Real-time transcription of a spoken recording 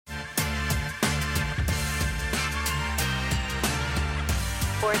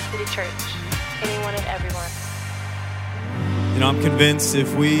Forest City Church. Anyone and everyone. You know, I'm convinced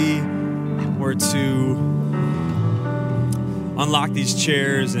if we were to unlock these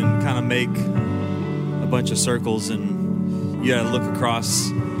chairs and kind of make a bunch of circles, and you had to look across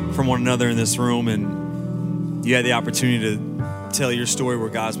from one another in this room, and you had the opportunity to tell your story where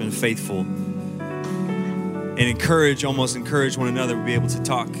God's been faithful, and almost encourage one another to be able to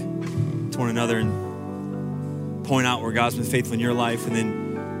talk to one another and point out where God's been faithful in your life, and then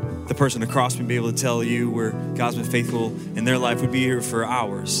the person across me be able to tell you where God's been faithful in their life. We'd be here for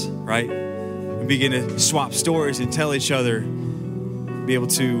hours, right? We'd begin to swap stories and tell each other, be able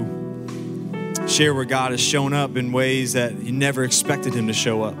to share where God has shown up in ways that you never expected him to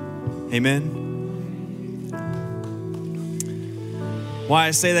show up. Amen? Why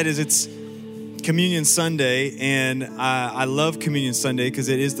I say that is it's Communion Sunday, and I love Communion Sunday because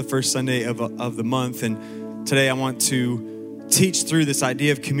it is the first Sunday of the month, and today I want to teach through this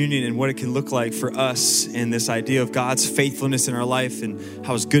idea of communion and what it can look like for us, and this idea of God's faithfulness in our life and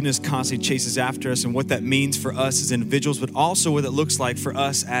how his goodness constantly chases after us, and what that means for us as individuals, but also what it looks like for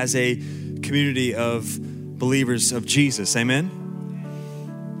us as a community of believers of Jesus. Amen?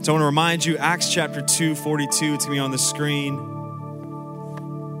 So I want to remind you, Acts chapter 2, 42, it's going to be on the screen.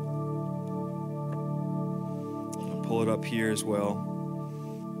 I'll pull it up here as well.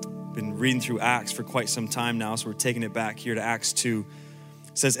 Been reading through Acts for quite some time now, so we're taking it back here to Acts 2.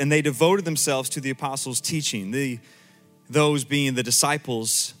 It says, and they devoted themselves to the apostles' teaching, those being the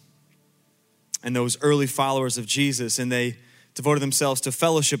disciples and those early followers of Jesus, and they devoted themselves to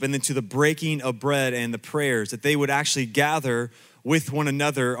fellowship and then to the breaking of bread and the prayers, that they would actually gather with one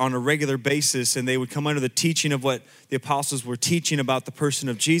another on a regular basis, and they would come under the teaching of what the apostles were teaching about the person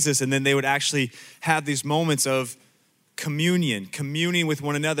of Jesus, and then they would actually have these moments of communing with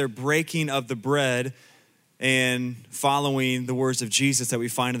one another, breaking of the bread, and following the words of Jesus that we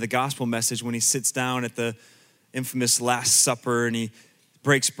find in the gospel message when he sits down at the infamous Last Supper and he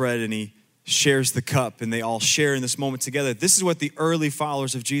breaks bread and he shares the cup, and they all share in this moment together. This is what the early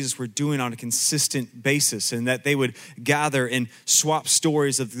followers of Jesus were doing on a consistent basis, and that they would gather and swap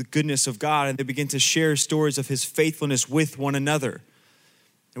stories of the goodness of God, and they begin to share stories of his faithfulness with one another.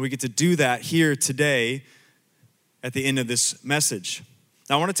 And we get to do that here today at the end of this message.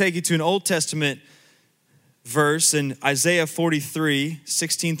 Now I want to take you to an Old Testament verse in Isaiah 43,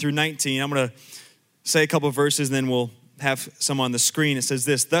 16 through 19. I'm going to say a couple of verses and then we'll have some on the screen. It says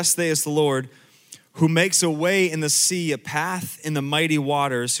this, thus saith the Lord, who makes a way in the sea, a path in the mighty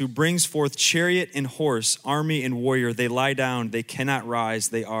waters, who brings forth chariot and horse, army and warrior. They lie down, they cannot rise.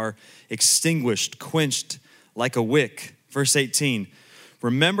 They are extinguished, quenched like a wick. Verse 18,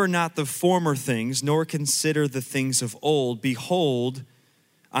 remember not the former things, nor consider the things of old. Behold,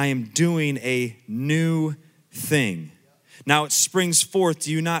 I am doing a new thing. Now it springs forth.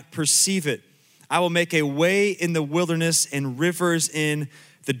 Do you not perceive it? I will make a way in the wilderness and rivers in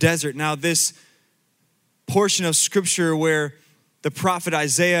the desert. Now this portion of scripture where the prophet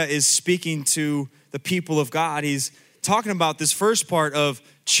Isaiah is speaking to the people of God, he's talking about this first part of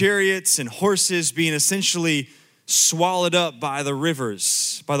chariots and horses being essentially swallowed up by the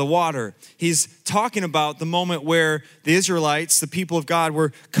rivers, by the water. He's talking about the moment where the Israelites, the people of God,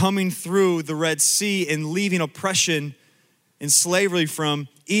 were coming through the Red Sea and leaving oppression and slavery from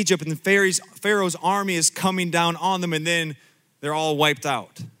Egypt, and Pharaoh's army is coming down on them, and then they're all wiped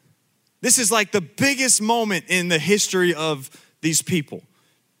out. This is like the biggest moment in the history of these people.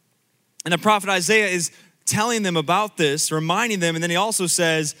 And the prophet Isaiah is telling them about this, reminding them, and then he also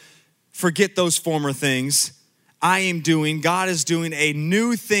says, forget those former things. God is doing a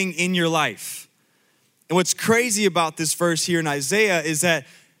new thing in your life. And what's crazy about this verse here in Isaiah is that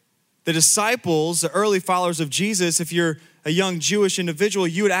the disciples, the early followers of Jesus, if you're a young Jewish individual,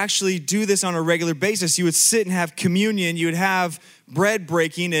 you would actually do this on a regular basis. You would sit and have communion, you would have bread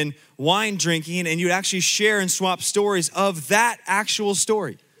breaking and wine drinking, and you would actually share and swap stories of that actual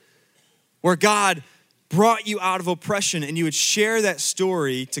story where God brought you out of oppression, and you would share that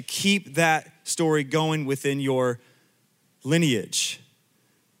story to keep that story going within your lineage.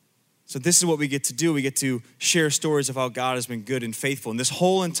 So this is what we get to do. We get to share stories of how God has been good and faithful. And this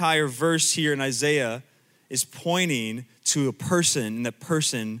whole entire verse here in Isaiah is pointing to a person, and that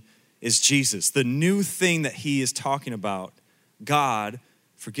person is Jesus. The new thing that he is talking about. God,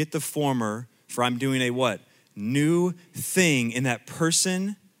 forget the former, for I'm doing a what? New thing, and that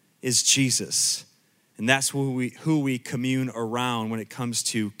person is Jesus. And that's who we commune around when it comes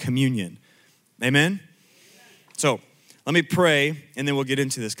to communion. Amen? So let me pray, and then we'll get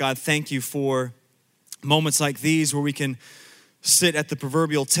into this. God, thank you for moments like these where we can sit at the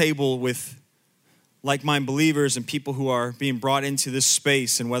proverbial table with like-minded believers and people who are being brought into this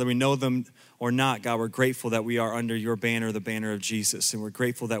space, and whether we know them or not, God, we're grateful that we are under your banner, the banner of Jesus. And we're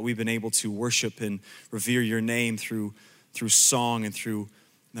grateful that we've been able to worship and revere your name through song and through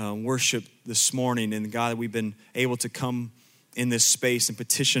worship this morning. And God, we've been able to come in this space and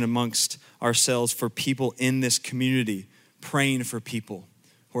petition amongst ourselves for people in this community, praying for people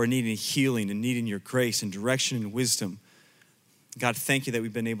who are needing healing and needing your grace and direction and wisdom. God, thank you that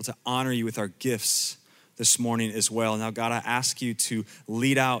we've been able to honor you with our gifts this morning as well. Now, God, I ask you to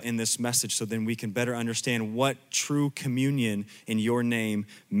lead out in this message so then we can better understand what true communion in your name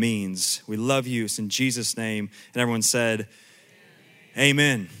means. We love you. It's in Jesus' name. And everyone said,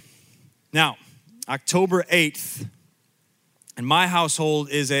 Amen. Now, October 8th in my household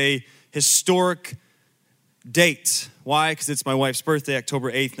is a historic date. Why? Because it's my wife's birthday,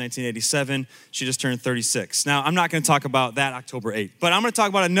 October 8th, 1987. She just turned 36. Now, I'm not going to talk about that October 8th, but I'm going to talk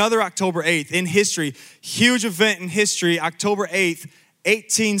about another October 8th in history. Huge event in history. October 8th,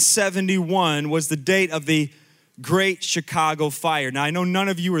 1871 was the date of the Great Chicago Fire. Now, I know none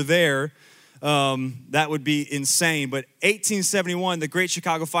of you were there. That would be insane. But 1871, the Great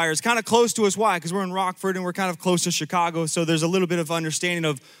Chicago Fire is kind of close to us. Why? Because we're in Rockford and we're kind of close to Chicago. So there's a little bit of understanding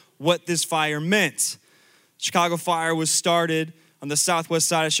of what this fire meant. Chicago Fire was started on the southwest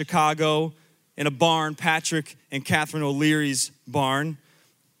side of Chicago in a barn, Patrick and Catherine O'Leary's barn.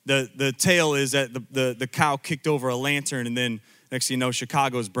 The tale is that the cow kicked over a lantern, and then next thing you know,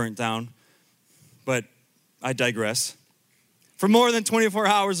 Chicago's burnt down. But I digress. For more than 24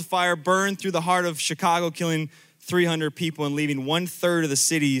 hours, the fire burned through the heart of Chicago, killing 300 people and leaving 1/3 of the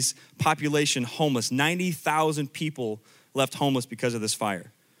city's population homeless. 90,000 people left homeless because of this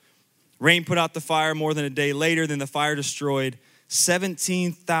fire. Rain put out the fire more than a day later. Then the fire destroyed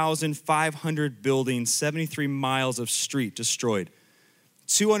 17,500 buildings, 73 miles of street destroyed.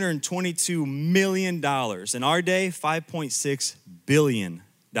 $222 million. In our day, $5.6 billion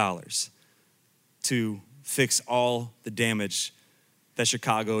to fix all the damage that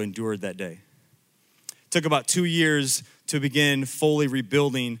Chicago endured that day. It took about 2 years to begin fully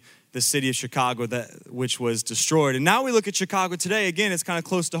rebuilding the city of Chicago, which was destroyed. And now we look at Chicago today. Again, it's kind of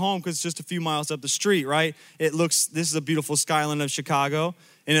close to home because it's just a few miles up the street, right? This is a beautiful skyline of Chicago,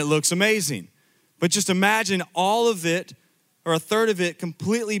 and it looks amazing. But just imagine all of it, or a third of it,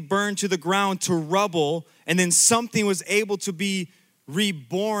 completely burned to the ground to rubble, and then something was able to be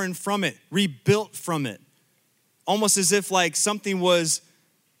reborn from it, rebuilt from it. Almost as if like something was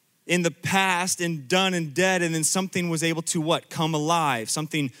in the past and done and dead, and then something was able to what? Come alive.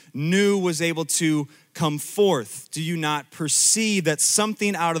 Something new was able to come forth. Do you not perceive that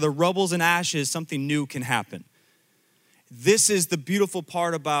something out of the rubbles and ashes, something new can happen? This is the beautiful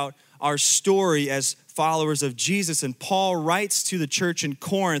part about our story as followers of Jesus. And Paul writes to the church in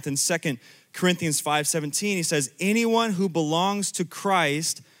Corinth in 2 Corinthians 5:17. He says, anyone who belongs to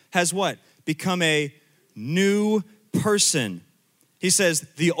Christ has what? Become a new person. He says,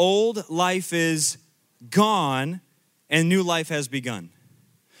 the old life is gone and new life has begun.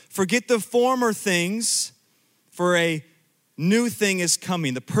 Forget the former things, for a new thing is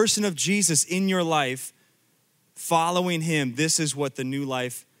coming. The person of Jesus in your life, following him, this is what the new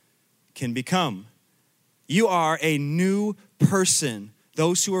life can become. You are a new person,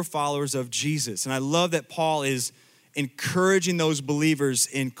 those who are followers of Jesus. And I love that Paul is encouraging those believers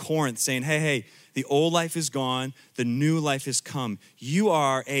in Corinth, saying, hey, the old life is gone, the new life has come. You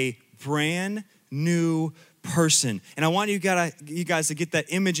are a brand new person. And I want you guys to get that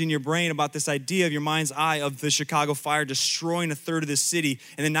image in your brain about this idea of your mind's eye of the Chicago fire destroying 1/3 of the city.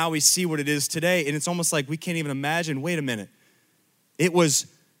 And then now we see what it is today. And it's almost like we can't even imagine, wait a minute. It was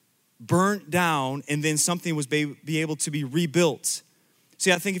burnt down and then something was be able to be rebuilt.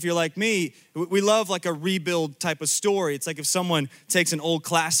 See, I think if you're like me, we love like a rebuild type of story. It's like if someone takes an old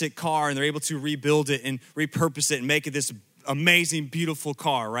classic car and they're able to rebuild it and repurpose it and make it this amazing, beautiful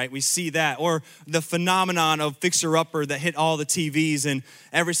car, right? We see that. Or the phenomenon of fixer-upper that hit all the TVs and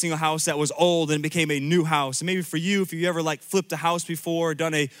every single house that was old and became a new house. And maybe for you, if you ever like flipped a house before or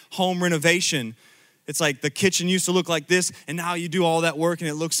done a home renovation, it's like the kitchen used to look like this and now you do all that work and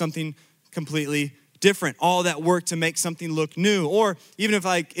it looks something completely different. All that work to make something look new. Or even if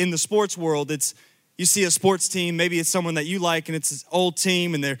like in the sports world, you see a sports team, maybe it's someone that you like and it's this old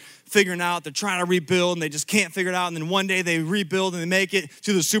team and they're figuring out, they're trying to rebuild and they just can't figure it out. And then one day they rebuild and they make it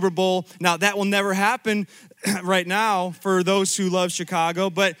to the Super Bowl. Now that will never happen right now for those who love Chicago,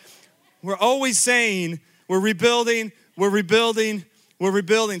 but we're always saying we're rebuilding.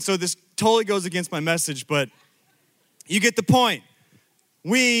 So this totally goes against my message, but you get the point.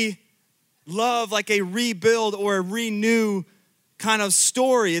 We love like a rebuild or a renew kind of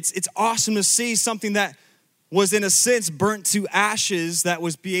story. It's awesome to see something that was in a sense burnt to ashes that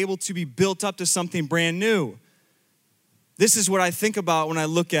was be able to be built up to something brand new. This is what I think about when I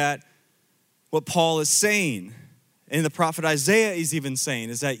look at what Paul is saying. And the prophet Isaiah is even saying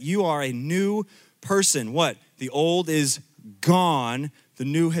is that you are a new person. What? The old is gone, the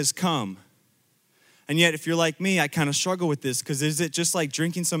new has come. And yet, if you're like me, I kind of struggle with this because is it just like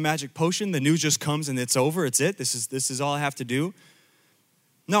drinking some magic potion? The new just comes and it's over, it's it? This is all I have to do?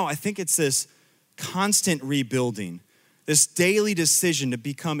 No, I think it's this constant rebuilding, this daily decision to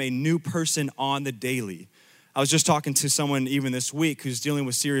become a new person on the daily. I was just talking to someone even this week who's dealing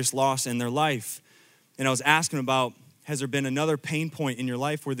with serious loss in their life. And I was asking about, has there been another pain point in your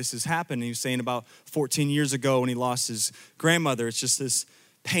life where this has happened? And he was saying about 14 years ago when he lost his grandmother, it's just this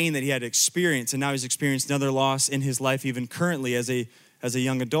pain that he had experienced. And now he's experienced another loss in his life even currently as a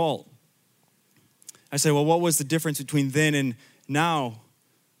young adult. I said, well, what was the difference between then and now?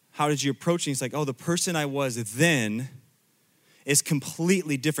 How did you approach it? He's like, oh, the person I was then is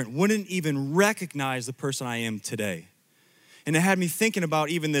completely different. Wouldn't even recognize the person I am today. And it had me thinking about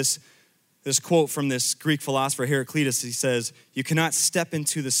even this quote from this Greek philosopher, Heraclitus. He says, you cannot step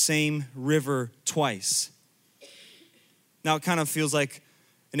into the same river twice. Now, it kind of feels like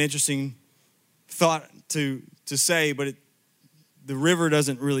an interesting thought to say, but the river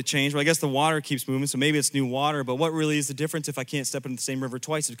doesn't really change. Well, I guess the water keeps moving, so maybe it's new water. But what really is the difference if I can't step into the same river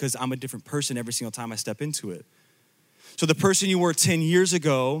twice? It's because I'm a different person every single time I step into it. So the person you were 10 years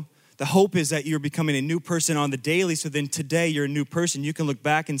ago, the hope is that you're becoming a new person on the daily. So then today you're a new person. You can look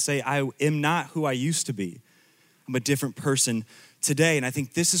back and say, I am not who I used to be. I'm a different person today. And I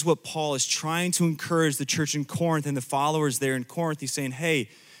think this is what Paul is trying to encourage the church in Corinth and the followers there in Corinth. He's saying, hey,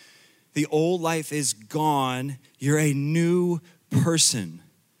 the old life is gone. You're a new person.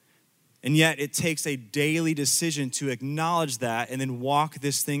 And yet it takes a daily decision to acknowledge that and then walk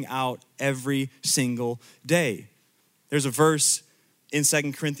this thing out every single day. There's a verse in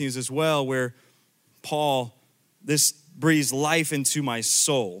 2 Corinthians as well where Paul, this breathes life into my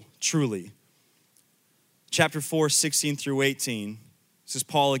soul, truly. Chapter 4, 16 through 18. This is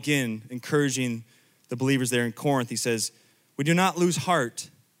Paul again encouraging the believers there in Corinth. He says, we do not lose heart,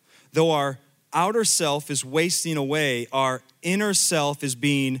 though our outer self is wasting away, our inner self is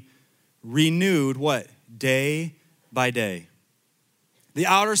being renewed, what? Day by day. The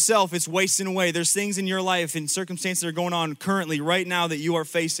outer self, it's wasting away. There's things in your life and circumstances that are going on currently right now that you are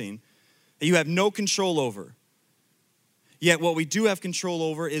facing that you have no control over. Yet what we do have control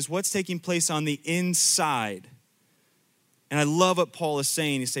over is what's taking place on the inside. And I love what Paul is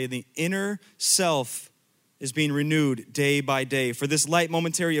saying. He's saying the inner self is being renewed day by day. For this light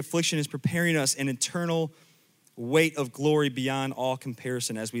momentary affliction is preparing us an eternal weight of glory beyond all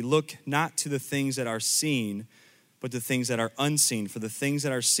comparison as we look not to the things that are seen, but the things that are unseen. For the things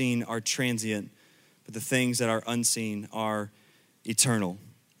that are seen are transient, but the things that are unseen are eternal.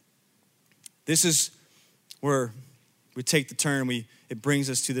 This is where we take the turn. It brings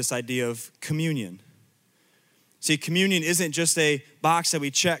us to this idea of communion. See, communion isn't just a box that we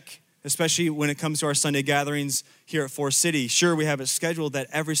check, especially when it comes to our Sunday gatherings here at Forest City. Sure, we have it scheduled that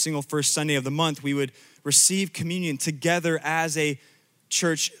every single first Sunday of the month we would receive communion together as a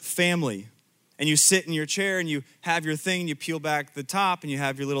church family. And you sit in your chair and you have your thing, you peel back the top and you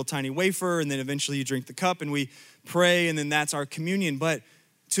have your little tiny wafer, and then eventually you drink the cup and we pray, and then that's our communion. But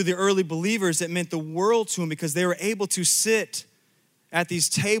to the early believers, it meant the world to them because they were able to sit at these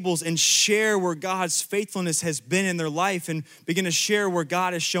tables and share where God's faithfulness has been in their life and begin to share where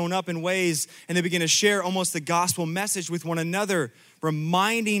God has shown up in ways, and they begin to share almost the gospel message with one another,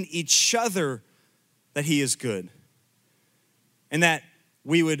 reminding each other that he is good. And that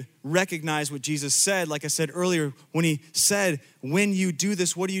we would recognize what Jesus said, like I said earlier, when he said, when you do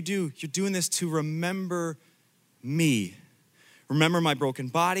this, what do? You're doing this to remember me. Remember my broken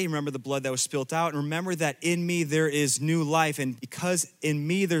body, remember the blood that was spilt out, and remember that in me there is new life. And because in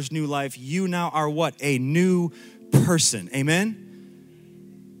me there's new life, you now are what? A new person. Amen?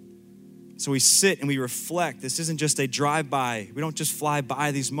 So we sit and we reflect. This isn't just a drive-by. We don't just fly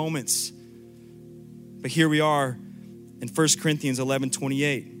by these moments. But here we are in 1 Corinthians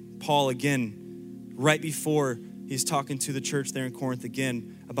 11:28. Paul again, right before he's talking to the church there in Corinth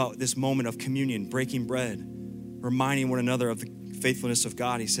again about this moment of communion, breaking bread, reminding one another of the faithfulness of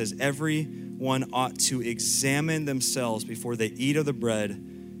God. He says, everyone ought to examine themselves before they eat of the bread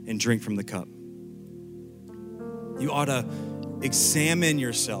and drink from the cup. You ought to examine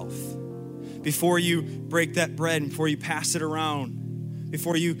yourself before you break that bread, and before you pass it around,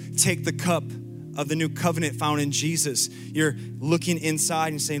 before you take the cup of the new covenant found in Jesus. You're looking inside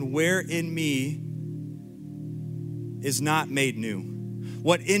and saying, where in me is not made new?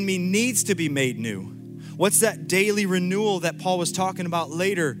 What in me needs to be made new? What's that daily renewal that Paul was talking about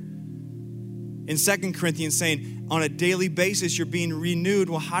later in 2 Corinthians, saying on a daily basis you're being renewed?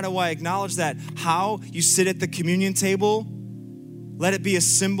 Well, how do I acknowledge that? How? You sit at the communion table. Let it be a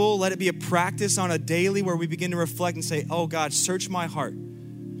symbol. Let it be a practice on a daily where we begin to reflect and say, oh God, search my heart.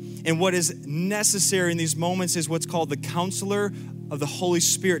 And what is necessary in these moments is what's called the counselor of the Holy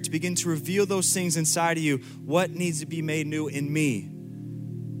Spirit to begin to reveal those things inside of you. What needs to be made new in me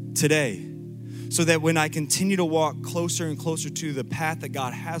today? So that when I continue to walk closer and closer to the path that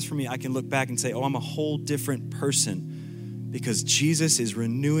God has for me, I can look back and say, oh, I'm a whole different person because Jesus is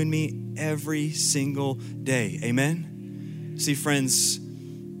renewing me every single day. Amen? See, friends,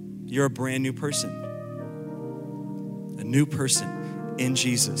 you're a brand new person. A new person in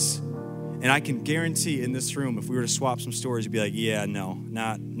Jesus. And I can guarantee in this room, if we were to swap some stories, you'd be like, yeah, no,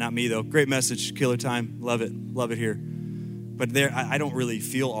 not me though. Great message, killer time, love it here. But there, I don't really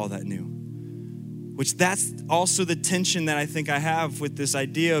feel all that new. Which that's also the tension that I think I have with this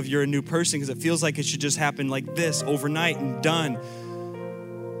idea of you're a new person, because it feels like it should just happen like this overnight and done.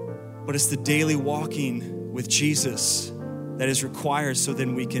 But it's the daily walking with Jesus that is required so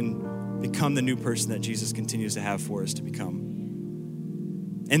then we can become the new person that Jesus continues to have for us to become.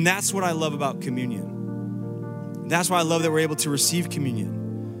 And that's what I love about communion. That's why I love that we're able to receive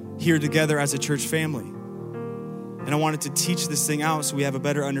communion here together as a church family. And I wanted to teach this thing out so we have a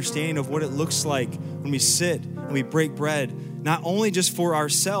better understanding of what it looks like when we sit and we break bread, not only just for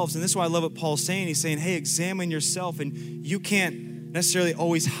ourselves. And this is why I love what Paul's saying. He's saying, hey, examine yourself. And you can't necessarily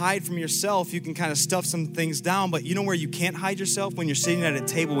always hide from yourself. You can kind of stuff some things down, but you know where you can't hide yourself? When you're sitting at a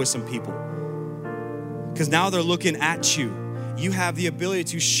table with some people. Because now they're looking at you. You have the ability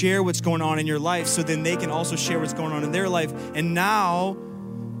to share what's going on in your life so then they can also share what's going on in their life. And now,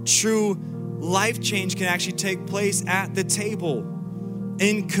 true life change can actually take place at the table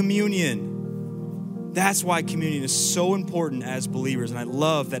in communion. That's why communion is so important as believers. And I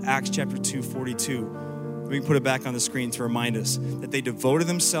love that Acts chapter 2:42, we can put it back on the screen to remind us that they devoted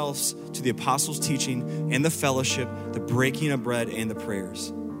themselves to the apostles' teaching and the fellowship, the breaking of bread and the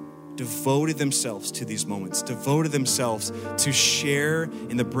prayers. Devoted themselves to these moments, devoted themselves to share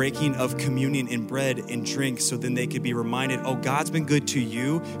in the breaking of communion in bread and drink so then they could be reminded, oh, God's been good to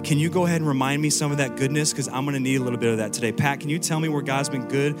you. Can you go ahead and remind me some of that goodness? Because I'm going to need a little bit of that today. Pat, can you tell me where God's been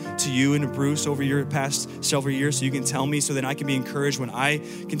good to you and to Bruce over your past several years so you can tell me so that I can be encouraged when I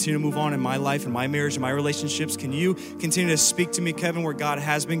continue to move on in my life and my marriage and my relationships? Can you continue to speak to me, Kevin, where God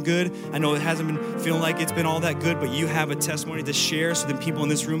has been good? I know it hasn't been feeling like it's been all that good, but you have a testimony to share so that people in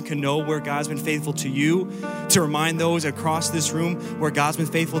this room can know where God's been faithful to you, to remind those across this room where God's been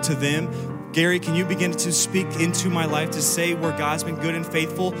faithful to them. Gary, can you begin to speak into my life to say where God's been good and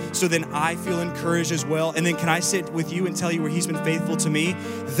faithful so then I feel encouraged as well? And then can I sit with you and tell you where he's been faithful to me?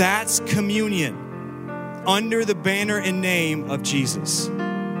 That's communion under the banner and name of Jesus.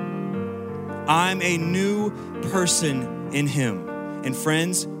 I'm a new person in him. And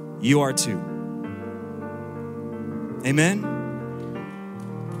friends, you are too. Amen?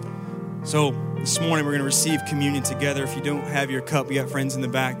 So this morning we're going to receive communion together. If you don't have your cup, we got friends in the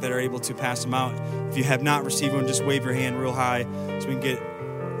back that are able to pass them out. If you have not received one, just wave your hand real high so we can get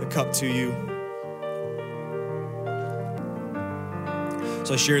the cup to you.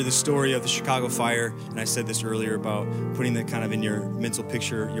 So I shared the story of the Chicago fire, and I said this earlier about putting that kind of in your mental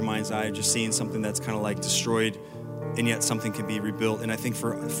picture, your mind's eye, just seeing something that's kind of like destroyed, and yet something can be rebuilt. And I think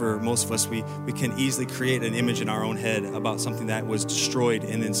for most of us, we can easily create an image in our own head about something that was destroyed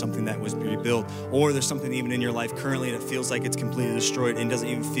and then something that was rebuilt. Or there's something even in your life currently that feels like it's completely destroyed and doesn't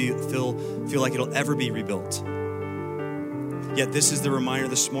even feel like it'll ever be rebuilt. Yet this is the reminder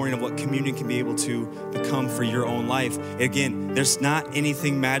this morning of what communion can be able to become for your own life. Again, there's not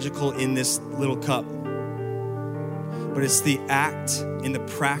anything magical in this little cup, but it's the act and the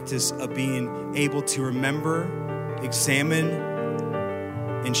practice of being able to remember, examine,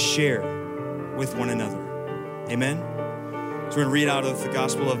 and share with one another. Amen? So we're going to read out of the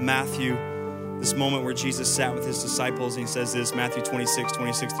Gospel of Matthew, this moment where Jesus sat with his disciples, and he says this, Matthew 26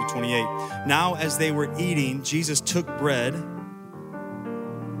 through 28. Now as they were eating, Jesus took bread,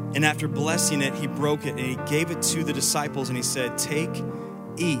 and after blessing it, he broke it, and he gave it to the disciples, and he said, take,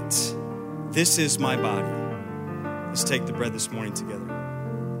 eat. This is my body. Let's take the bread this morning together.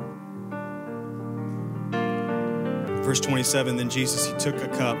 Verse 27, then Jesus, he took a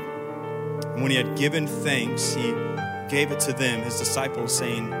cup, and when he had given thanks, he gave it to them, his disciples,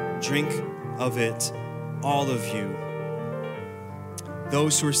 saying, drink of it, all of you.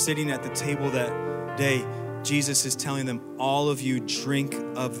 Those who are sitting at the table that day, Jesus is telling them, all of you drink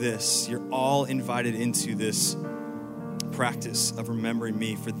of this. You're all invited into this practice of remembering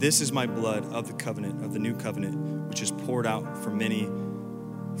me. For this is my blood of the covenant, of the new covenant, which is poured out for many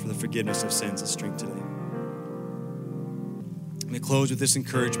for the forgiveness of sins. Let's drink today. Let me close with this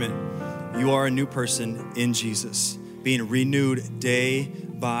encouragement. You are a new person in Jesus, being renewed day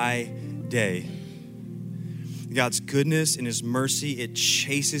by day. God's goodness and his mercy, it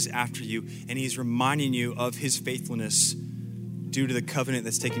chases after you, and he's reminding you of his faithfulness due to the covenant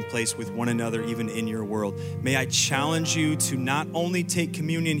that's taking place with one another, even in your world. May I challenge you to not only take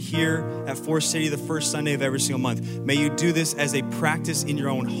communion here at Forest City the first Sunday of every single month. May you do this as a practice in your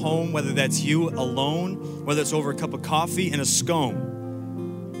own home, whether that's you alone, whether it's over a cup of coffee and a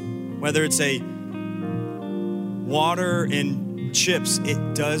scone, whether it's a water and chips.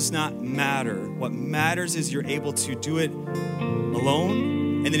 It does not matter. What matters is you're able to do it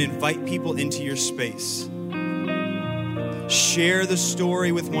alone and then invite people into your space. Share the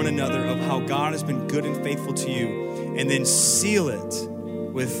story with one another of how God has been good and faithful to you, and then seal it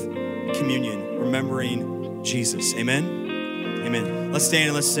with communion, remembering Jesus. Amen? Amen. Let's stand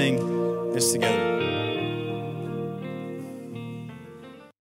and let's sing this together.